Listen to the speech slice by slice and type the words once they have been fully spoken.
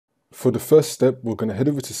For the first step, we're going to head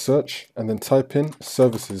over to search and then type in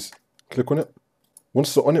services. Click on it.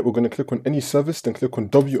 Once we're on it, we're going to click on any service, then click on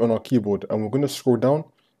W on our keyboard, and we're going to scroll down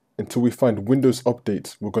until we find Windows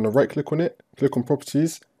Update. We're going to right click on it, click on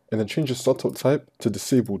properties, and then change the startup type to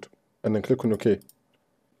disabled, and then click on OK.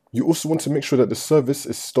 You also want to make sure that the service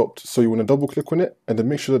is stopped, so you want to double click on it and then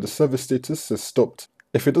make sure that the service status says stopped.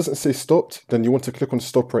 If it doesn't say stopped, then you want to click on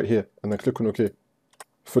stop right here and then click on OK.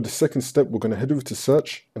 For the second step, we're going to head over to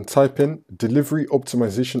search and type in Delivery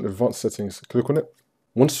Optimization Advanced Settings. Click on it.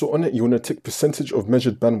 Once you're on it, you want to tick percentage of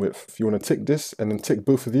measured bandwidth. You want to tick this and then tick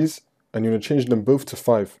both of these, and you want to change them both to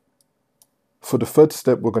 5. For the third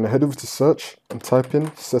step, we're going to head over to search and type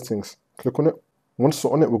in settings. Click on it. Once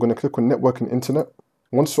you're on it, we're going to click on network and internet.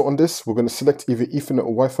 Once you're on this, we're going to select either Ethernet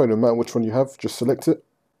or Wi-Fi, no matter which one you have, just select it.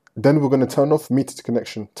 Then we're going to turn off metered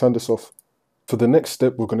connection, turn this off. For the next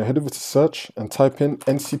step, we're going to head over to search and type in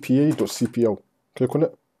ncpa.cpl. Click on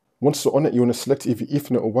it. Once you're on it, you want to select either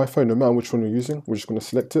Ethernet or Wi-Fi, no matter which one you're using. We're just going to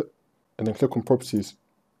select it, and then click on properties.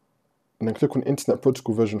 And then click on Internet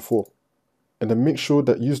Protocol version 4. And then make sure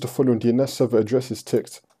that use the following DNS server address is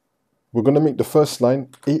ticked. We're going to make the first line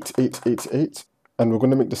 8888, and we're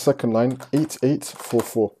going to make the second line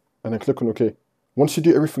 8844, and then click on OK. Once you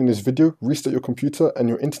do everything in this video, restart your computer and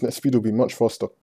your internet speed will be much faster.